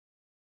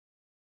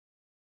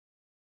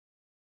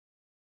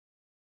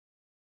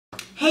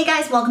Hey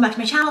guys, welcome back to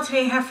my channel.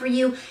 Today I have for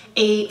you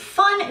a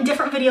fun,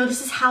 different video.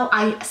 This is how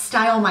I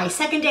style my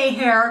second day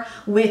hair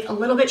with a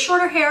little bit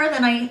shorter hair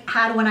than I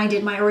had when I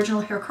did my original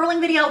hair curling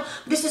video.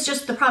 This is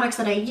just the products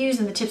that I use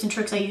and the tips and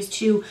tricks I use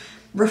to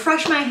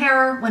refresh my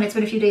hair when it's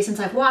been a few days since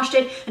I've washed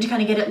it and to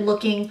kind of get it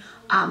looking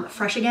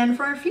fresh again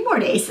for a few more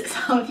days.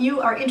 So if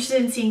you are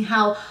interested in seeing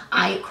how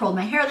I curled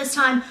my hair this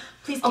time,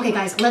 please. Okay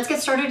guys, let's get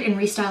started in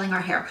restyling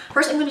our hair.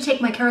 First, I'm gonna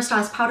take my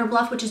Kerastase Powder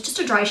Bluff, which is just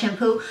a dry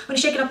shampoo. I'm gonna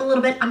shake it up a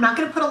little bit. I'm not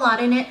gonna put a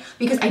lot in it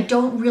because I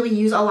don't really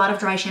use a lot of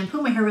dry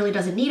shampoo. My hair really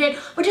doesn't need it,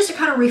 but just to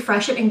kind of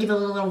refresh it and give it a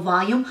little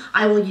volume,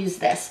 I will use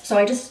this. So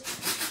I just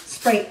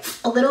spray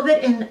a little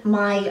bit in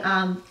my,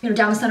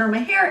 down the center of my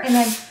hair and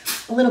then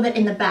a little bit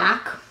in the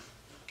back.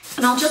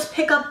 And I'll just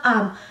pick up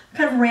kind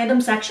of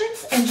random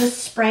sections and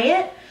just spray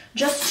it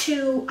just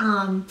to,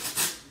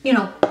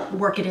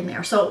 work it in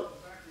there. So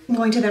I'm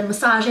going to then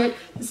massage it.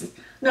 This is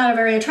not a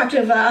very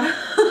attractive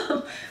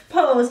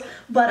pose,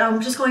 but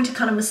I'm just going to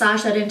kind of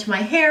massage that into my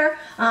hair.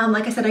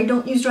 Like I said, I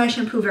don't use dry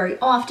shampoo very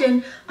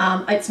often.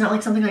 It's not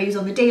like something I use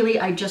on the daily.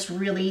 I just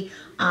really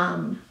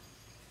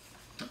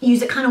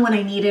use it kind of when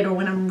I need it or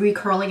when I'm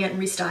recurling it and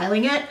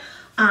restyling it.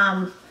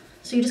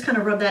 So you just kind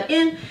of rub that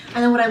in.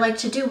 And then what I like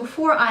to do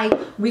before I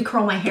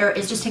recurl my hair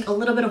is just take a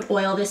little bit of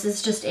oil. This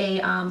is just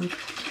a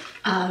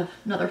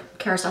another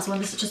Kerastase one.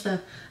 This is just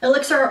the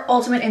Elixir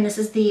Ultimate, and this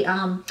is the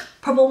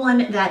purple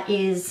one that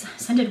is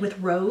scented with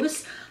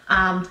rose.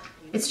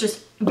 It's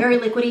just very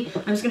liquidy.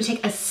 I'm just going to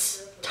take a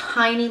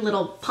tiny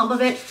little pump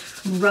of it,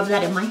 rub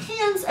that in my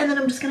hands, and then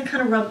I'm just going to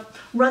kind of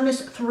run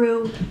this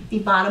through the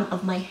bottom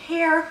of my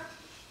hair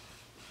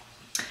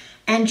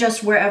and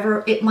just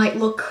wherever it might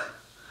look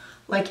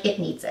like it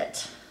needs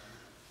it.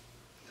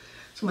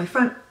 So my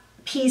front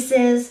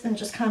pieces, and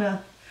just kind of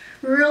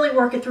really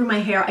work it through my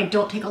hair. I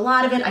don't take a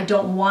lot of it. I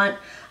don't want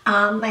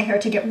my hair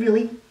to get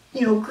really,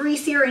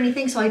 greasy or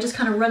anything. So I just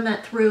kind of run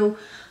that through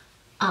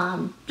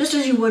just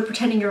as you would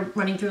pretending you're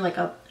running through like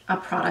a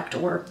product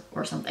or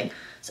something.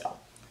 So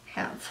I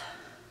have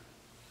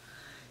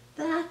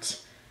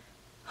that.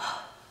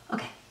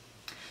 Okay.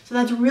 So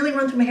that's really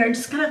run through my hair.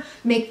 Just kind of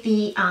make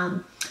the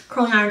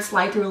curling iron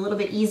slide through a little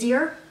bit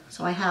easier.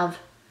 So I have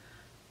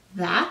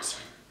that.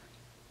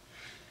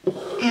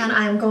 And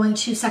I'm going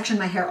to section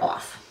my hair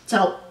off.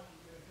 So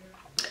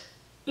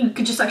you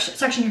could just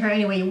section your hair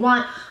any way you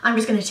want. I'm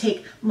just going to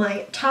take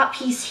my top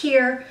piece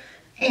here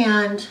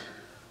and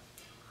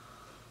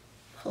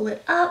pull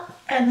it up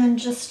and then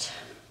just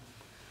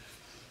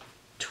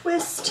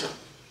twist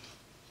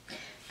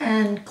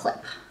and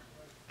clip.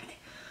 Okay.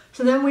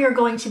 So then we are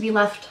going to be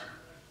left,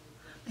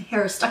 my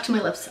hair is stuck to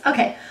my lips.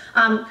 Okay,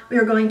 we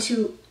are going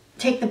to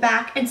take the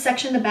back and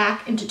section the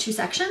back into two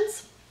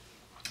sections.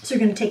 So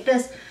you're going to take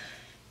this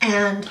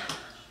and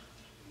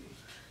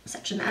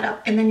section that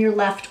up, and then you're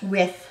left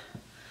with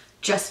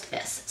just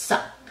this. So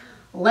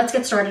let's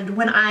get started.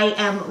 When I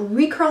am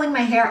recurling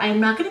my hair, I'm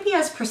not going to be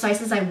as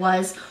precise as I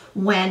was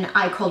when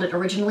I curled it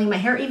originally. My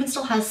hair even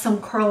still has some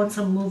curl and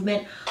some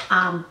movement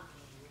from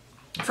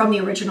the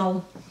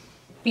original,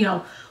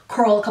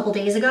 curl a couple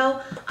days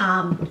ago.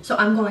 So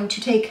I'm going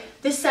to take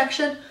this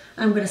section,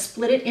 I'm going to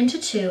split it into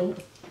two,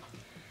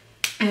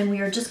 and we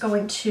are just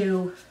going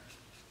to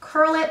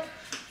curl it.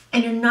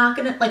 And you're not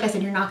going to, like I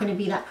said, you're not going to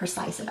be that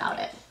precise about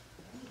it.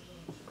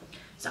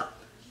 So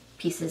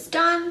piece is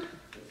done.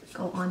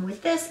 Go on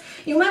with this.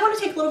 You might want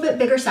to take a little bit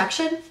bigger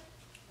section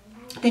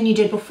than you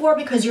did before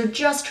because you're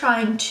just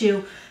trying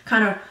to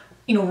kind of,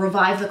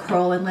 revive the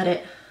curl and let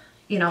it,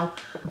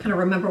 kind of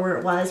remember where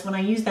it was. When I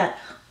use that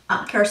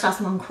Kerastase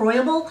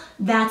Uncroyable,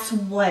 that's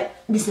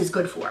what this is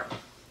good for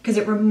because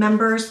it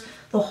remembers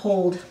the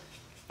hold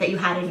that you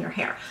had in your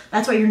hair.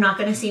 That's why you're not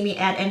going to see me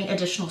add any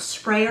additional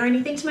spray or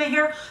anything to my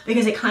hair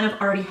because it kind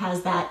of already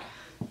has that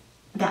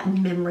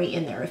memory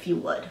in there, if you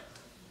would.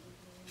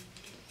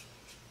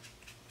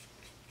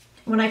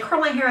 When I curl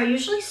my hair, I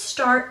usually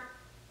start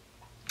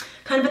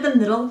kind of at the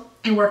middle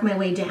and work my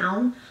way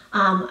down.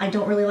 I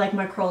don't really like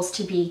my curls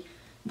to be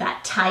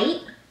that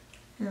tight.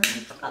 And I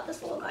forgot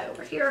this little guy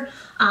over here.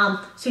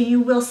 So you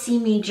will see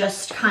me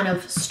just kind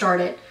of start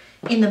it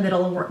in the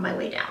middle and work my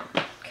way down.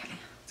 Okay,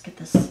 let's get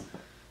this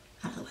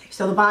out of the way.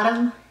 So the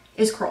bottom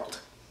is curled.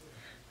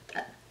 Put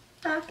that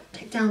back,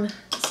 take down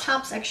this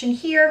top section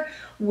here,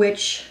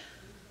 which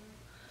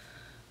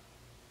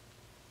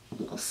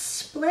will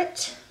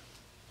split.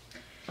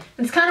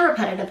 And it's kind of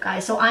repetitive,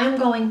 guys, so I am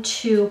going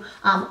to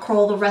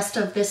curl the rest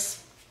of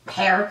this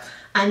hair,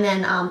 and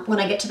then when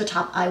I get to the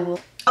top, I will.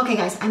 Okay,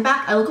 guys, I'm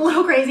back. I look a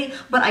little crazy,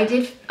 but I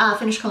did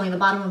finish curling the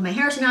bottom of my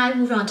hair, so now I've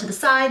moved on to the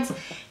sides,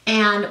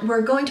 and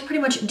we're going to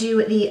pretty much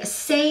do the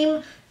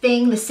same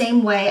thing the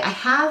same way. I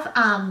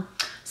have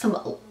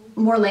some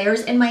more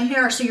layers in my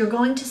hair, so you're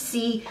going to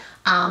see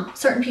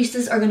certain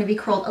pieces are going to be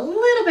curled a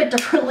little bit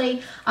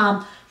differently.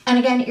 And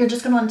again, you're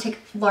just going to want to take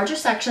larger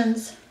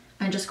sections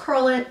and just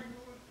curl it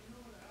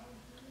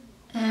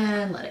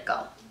and let it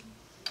go.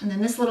 And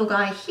then this little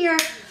guy here,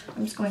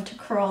 I'm just going to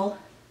curl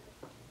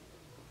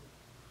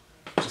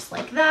just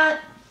like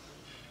that.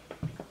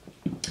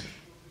 And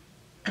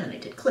then I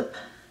did clip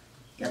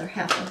the other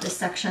half of this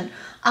section.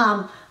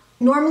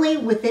 Normally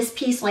with this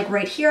piece, like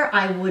right here,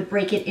 I would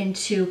break it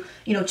into,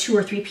 you know, 2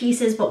 or 3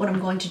 pieces, but what I'm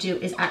going to do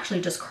is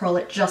actually just curl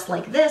it just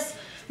like this,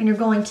 and you're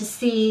going to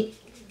see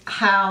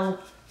how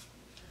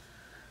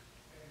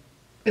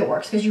it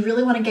works, because you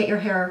really want to get your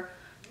hair,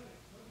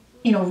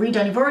 you know,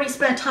 redone. You've already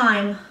spent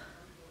time,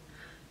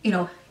 you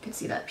know, you can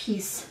see that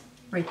piece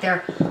right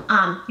there.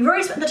 You've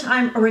already spent the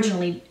time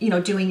originally, you know,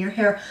 doing your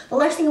hair. The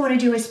last thing you want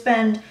to do is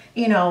spend,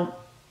 you know,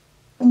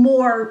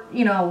 more,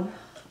 you know,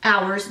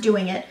 hours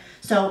doing it.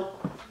 So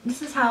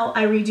this is how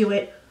I redo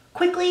it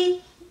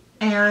quickly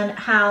and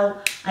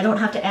how I don't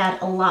have to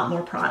add a lot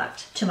more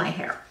product to my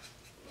hair.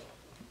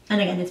 And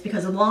again, it's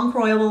because of long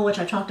curlable, which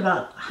I've talked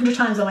about 100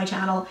 times on my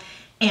channel,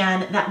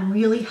 and that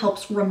really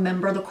helps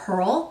remember the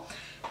curl.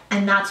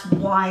 And that's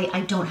why I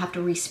don't have to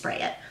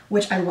respray it,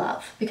 which I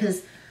love,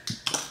 because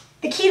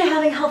the key to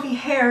having healthy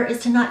hair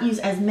is to not use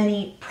as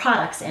many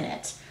products in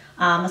it.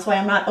 That's why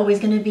I'm not always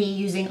going to be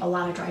using a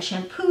lot of dry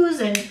shampoos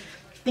and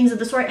things of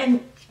the sort,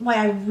 and why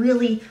I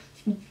really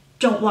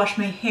don't wash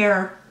my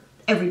hair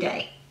every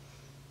day.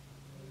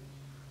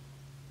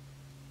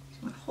 So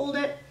I'm going to hold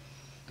it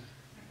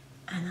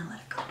and then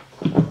let it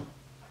go.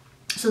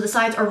 So the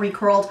sides are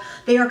recurled.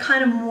 They are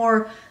kind of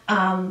more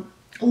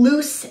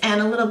loose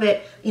and a little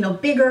bit, you know,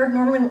 bigger.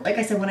 Normally, like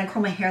I said, when I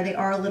curl my hair, they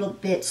are a little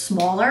bit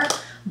smaller,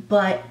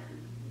 but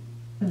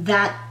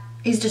that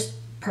is just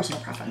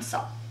personal preference.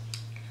 So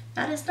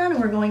that is done,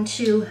 and we're going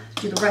to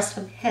do the rest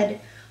of the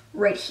head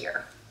right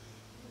here.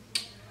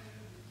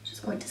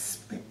 Just going to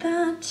split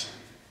that.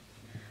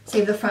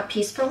 Save the front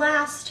piece for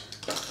last.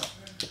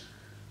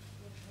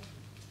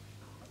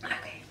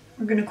 Okay,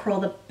 we're gonna curl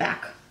the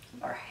back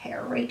of our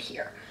hair right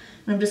here.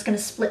 And I'm just gonna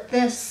split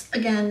this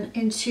again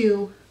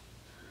into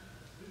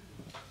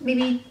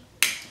maybe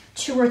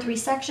 2 or 3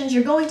 sections.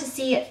 You're going to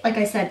see, like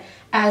I said,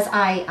 as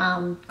I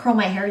curl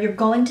my hair, you're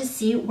going to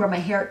see where my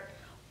hair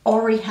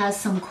already has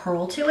some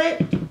curl to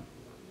it,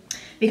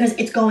 because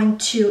it's going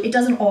to, it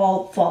doesn't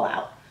all fall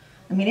out.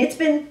 I mean, it's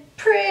been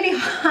pretty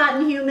hot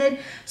and humid,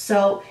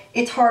 so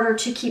it's harder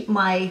to keep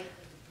my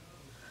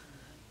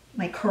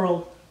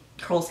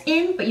curls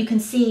in, but you can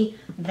see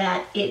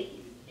that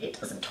it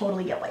doesn't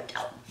totally get wiped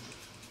out.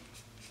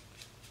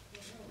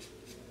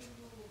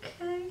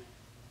 Okay.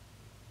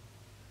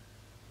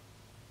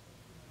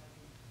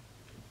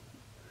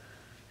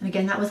 And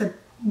again, that was a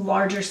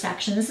larger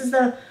section. This is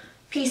the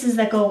pieces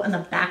that go in the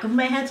back of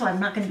my head, so I'm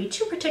not going to be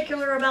too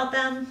particular about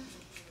them.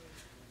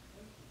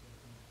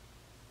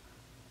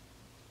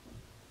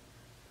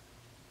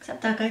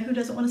 Except that guy who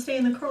doesn't want to stay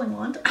in the curling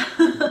wand.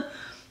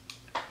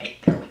 Right,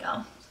 there we go.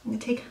 I'm going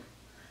to take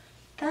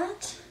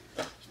that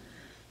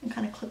and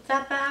kind of clip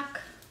that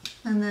back,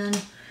 and then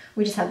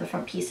we just have the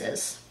front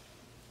pieces.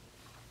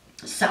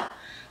 So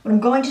what I'm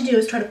going to do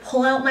is try to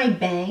pull out my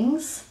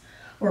bangs,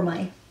 or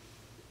my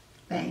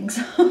bangs.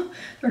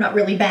 They're not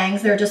really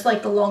bangs, they're just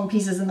like the long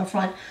pieces in the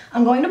front.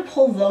 I'm going to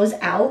pull those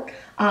out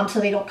so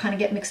they don't kind of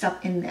get mixed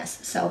up in this.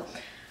 So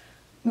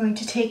I'm going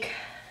to take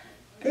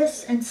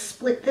this and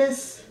split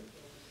this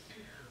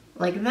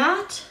like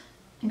that,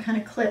 and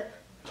kind of clip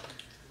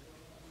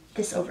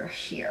this over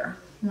here.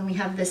 And then we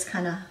have this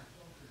kind of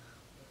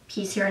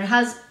piece here, and it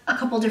has a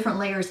couple different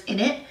layers in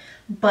it,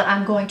 but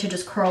I'm going to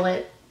just curl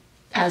it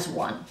as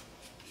one.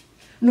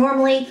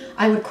 Normally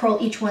I would curl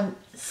each one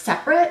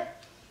separate.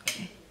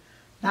 Okay.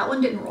 That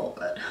one didn't roll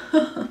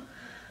good.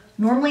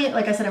 Normally,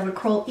 like I said, I would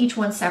curl each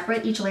one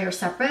separate, each layer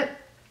separate,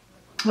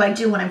 what I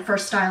do when I'm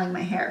first styling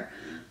my hair.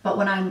 But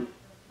when I'm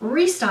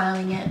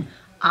restyling it,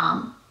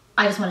 I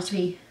just want it to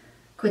be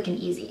quick and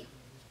easy.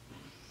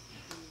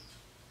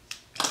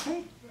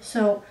 Okay,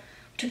 so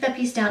took that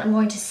piece down. I'm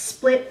going to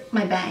split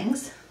my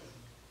bangs,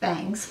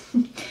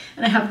 and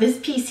I have this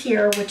piece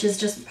here, which is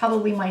just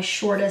probably my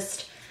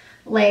shortest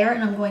layer,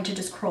 and I'm going to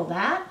just curl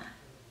that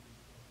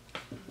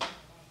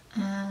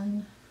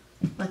and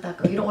let that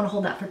go. You don't want to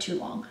hold that for too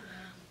long.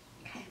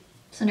 Okay,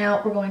 so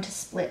now we're going to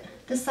split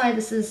this side.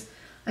 This is,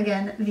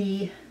 again,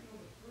 the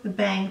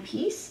bang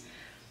piece,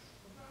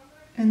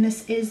 and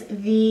this is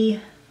the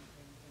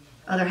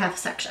other half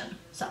section.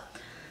 So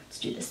let's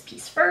do this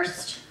piece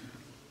first.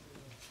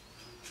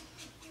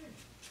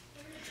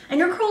 And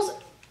your curls,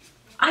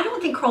 I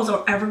don't think curls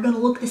are ever going to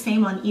look the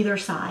same on either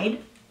side,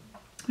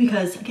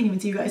 because I can't even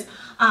see you guys.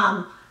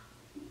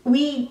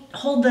 We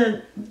hold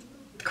the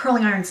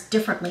curling irons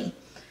differently,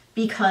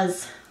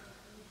 because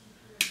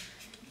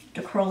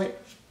to curl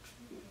it,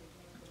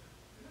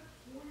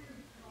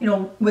 you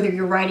know, whether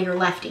you're righty or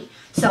lefty.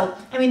 So,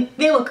 I mean,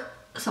 they look,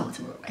 someone's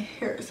moving, my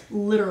hair is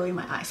literally in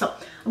my eye. So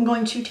I'm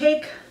going to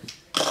take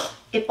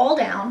it all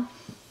down,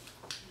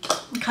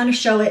 kind of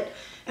show it,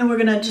 and we're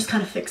gonna just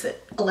kind of fix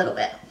it a little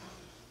bit.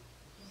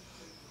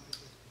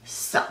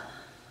 So,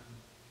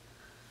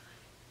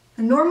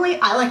 and normally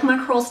I like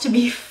my curls to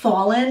be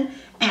fallen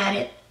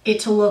and it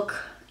to look,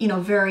 you know,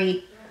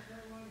 very,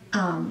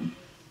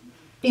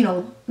 you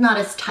know, not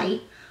as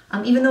tight.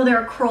 Even though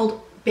they're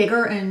curled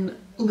bigger and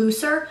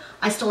looser,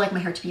 I still like my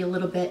hair to be a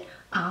little bit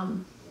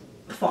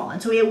fallen.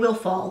 So it will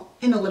fall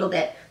in a little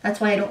bit. That's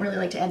why I don't really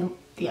like to add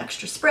the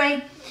extra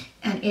spray,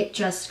 and it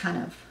just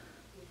kind of,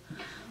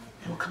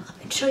 I will come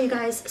up and show you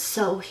guys.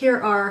 So here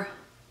are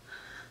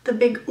the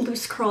big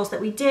loose curls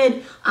that we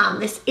did.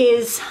 This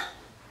is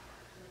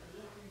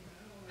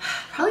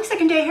probably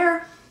second day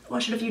hair.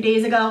 Washed it a few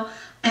days ago,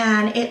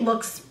 and it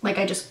looks like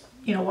I just,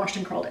 you know, washed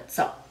and curled it.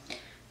 So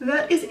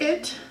that is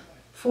it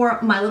for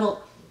my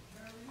little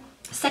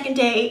second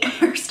day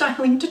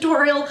hairstyling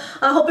tutorial.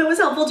 I hope it was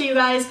helpful to you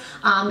guys.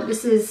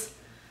 This is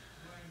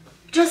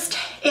just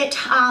it,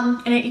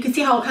 and you can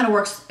see how it kind of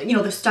works, you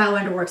know, the style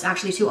ender works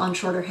actually too on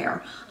shorter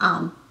hair,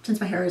 since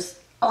my hair is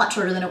a lot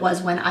shorter than it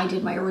was when I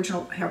did my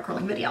original hair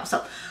curling video.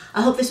 So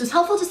I hope this was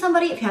helpful to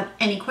somebody. If you have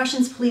any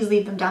questions, please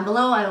leave them down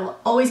below. I will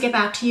always get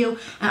back to you,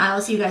 and I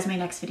will see you guys in my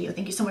next video.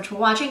 Thank you so much for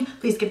watching.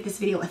 Please give this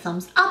video a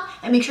thumbs up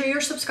and make sure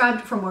you're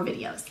subscribed for more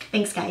videos.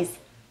 Thanks, guys.